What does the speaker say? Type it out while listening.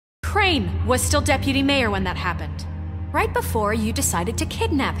Crane was still deputy mayor when that happened. Right before you decided to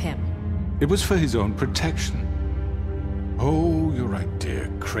kidnap him. It was for his own protection. Oh, you're right, dear.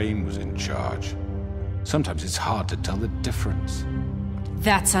 Crane was in charge. Sometimes it's hard to tell the difference.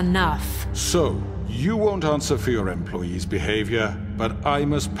 That's enough. So, you won't answer for your employees' behavior, but I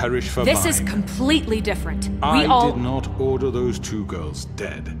must perish for mine. This is completely different. I did not order those two girls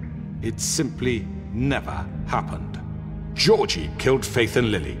dead. It simply never happened. Georgie killed Faith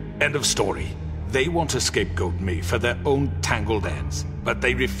and Lily. End of story. They want to scapegoat me for their own tangled ends, but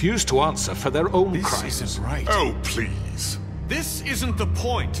they refuse to answer for their own crimes. This isn't right. Oh, please. This isn't the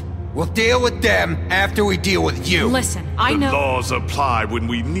point. We'll deal with them after we deal with you. Listen, I know— The laws apply when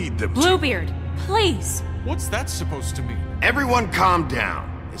we need them to. Bluebeard, please. What's that supposed to mean? Everyone calm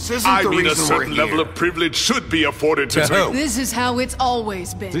down. This isn't I the mean, a reason certain we're level here. of privilege should be afforded to who? This is how it's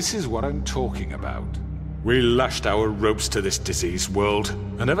always been. This is what I'm talking about. We lashed our ropes to this diseased world,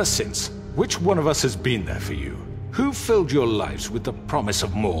 and ever since, which one of us has been there for you? Who filled your lives with the promise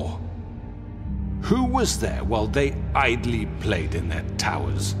of more? Who was there while they idly played in their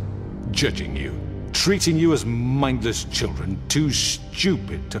towers, judging you, treating you as mindless children, too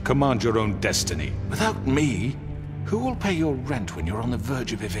stupid to command your own destiny? Without me, who will pay your rent when you're on the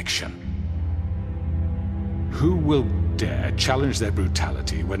verge of eviction? Who will dare challenge their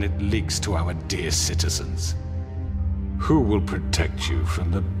brutality when it leaks to our dear citizens? Who will protect you from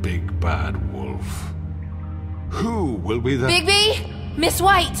the big bad wolf? Who will be the— Bigby? Miss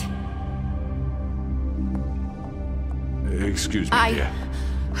White! Excuse me, dear.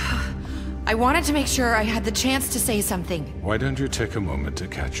 I wanted to make sure I had the chance to say something. Why don't you take a moment to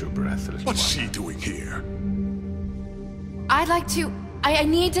catch your breath, little What's one? she doing here? I'd like to— I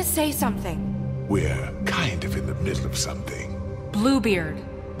need to say something. We're kind of in the middle of something. Bluebeard.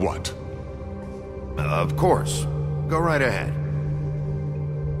 What? Of course. Go right ahead.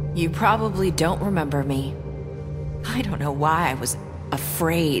 You probably don't remember me. I don't know why I was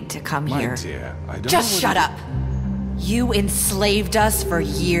afraid to come My here. dear, I don't Just know shut up! You enslaved us for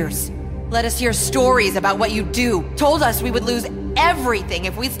years. Let us hear stories about what you do. Told us we would lose everything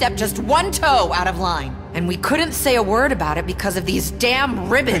if we stepped just one toe out of line. And we couldn't say a word about it because of these damn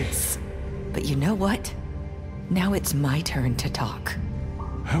ribbons. But you know what? Now it's my turn to talk.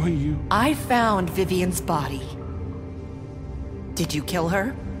 How are you? I found Vivian's body. Did you kill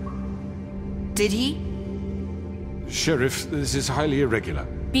her? Did he? Sheriff, this is highly irregular.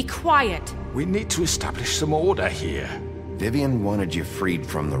 Be quiet. We need to establish some order here. Vivian wanted you freed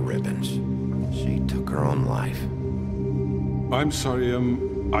from the ribbons. She took her own life. I'm sorry,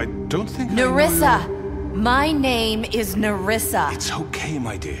 I don't think I know Nerissa! you. My name is Nerissa. It's okay,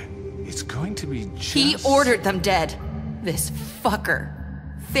 my dear. It's going to be just— He ordered them dead. This fucker.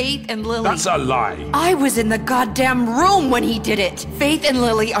 Faith and Lily. That's a lie! I was in the goddamn room when he did it. Faith and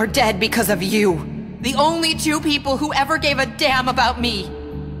Lily are dead because of you. The only two people who ever gave a damn about me.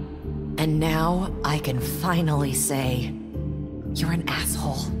 And now I can finally say, you're an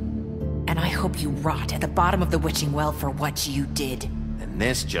asshole. And I hope you rot at the bottom of the witching well for what you did. And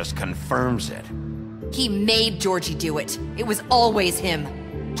this just confirms it. He made Georgie do it. It was always him.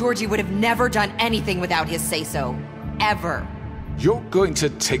 Georgie would have never done anything without his say-so. Ever. You're going to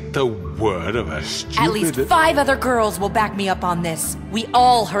take the word of a stupid— At least 5 other girls will back me up on this. We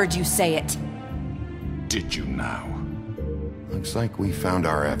all heard you say it. Did you now? Looks like we found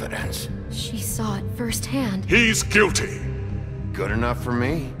our evidence. She saw it firsthand. He's guilty. Good enough for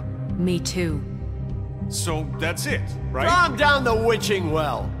me? Me too. So that's it, right? Calm down the witching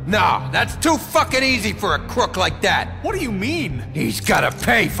well. No, that's too fucking easy for a crook like that. What do you mean? He's gotta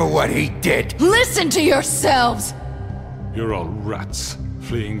pay for what he did. Listen to yourselves! You're all rats,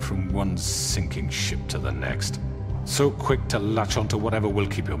 fleeing from one sinking ship to the next. So quick to latch onto whatever will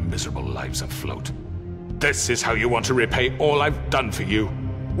keep your miserable lives afloat. This is how you want to repay all I've done for you?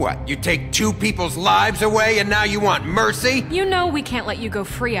 What, you take 2 people's lives away and now you want mercy? You know we can't let you go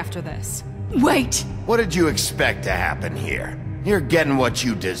free after this. Wait! What did you expect to happen here? You're getting what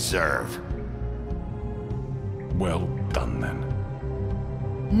you deserve. Well done, then.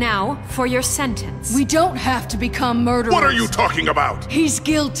 Now, for your sentence. We don't have to become murderers. What are you talking about? He's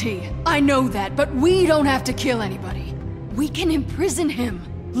guilty. I know that, but we don't have to kill anybody. We can imprison him.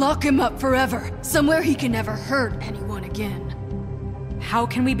 Lock him up forever. Somewhere he can never hurt anyone again. How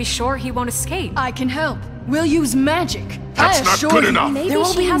can we be sure he won't escape? I can help. We'll use magic. That's not good enough. Maybe There will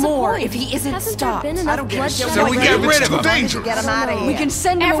she be has a more point. if he isn't Hasn't stopped. there been enough bloodshed? So we get rid of him. Dangerous. Get him out of here. We can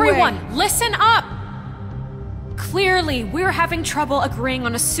send him Everyone, away. listen up! Clearly, we're having trouble agreeing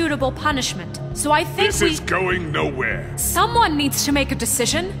on a suitable punishment. So I think This is going nowhere. someone needs to make a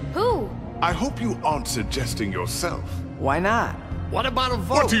decision. Who? I hope you aren't suggesting yourself. Why not? What about a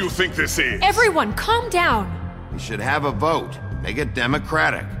vote? What do you think this is? Everyone, calm down! We should have a vote. Make it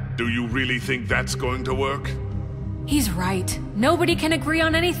democratic. Do you really think that's going to work? He's right. Nobody can agree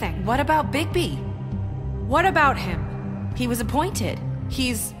on anything. What about Bigby? What about him? He was appointed.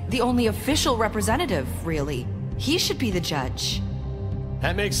 He's the only official representative, really. He should be the judge.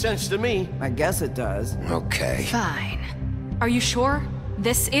 That makes sense to me. I guess it does. Okay. Fine. Are you sure?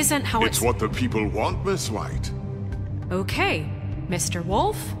 This isn't how It's what the people want, Miss White. Okay, Mr.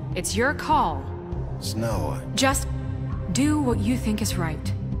 Wolf, it's your call. Snow. Just do what you think is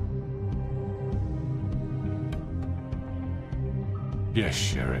right. Yes,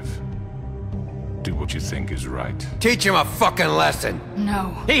 Sheriff. Do what you think is right. Teach him a fucking lesson.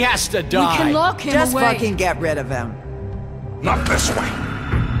 No. He has to die. We can lock him Just away. fucking get rid of him. Not this way!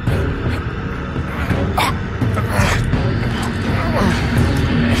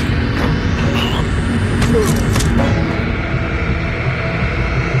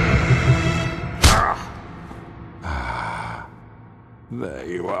 There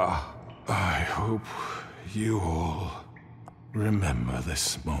you are. I hope you all remember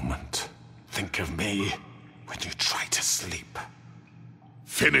this moment. Think of me when you try to sleep.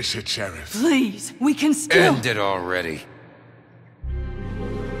 Finish it, Sheriff. Please, we can still... End it already.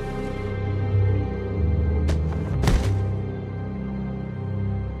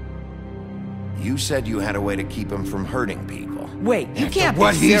 You said you had a way to keep him from hurting people. Wait, you can't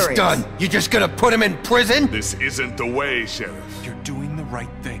What be he's serious. done, you just gonna put him in prison? This isn't the way, Sheriff. You're doing the right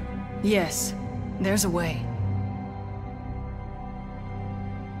thing. Yes, there's a way.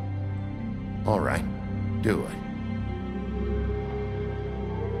 All right. Do it.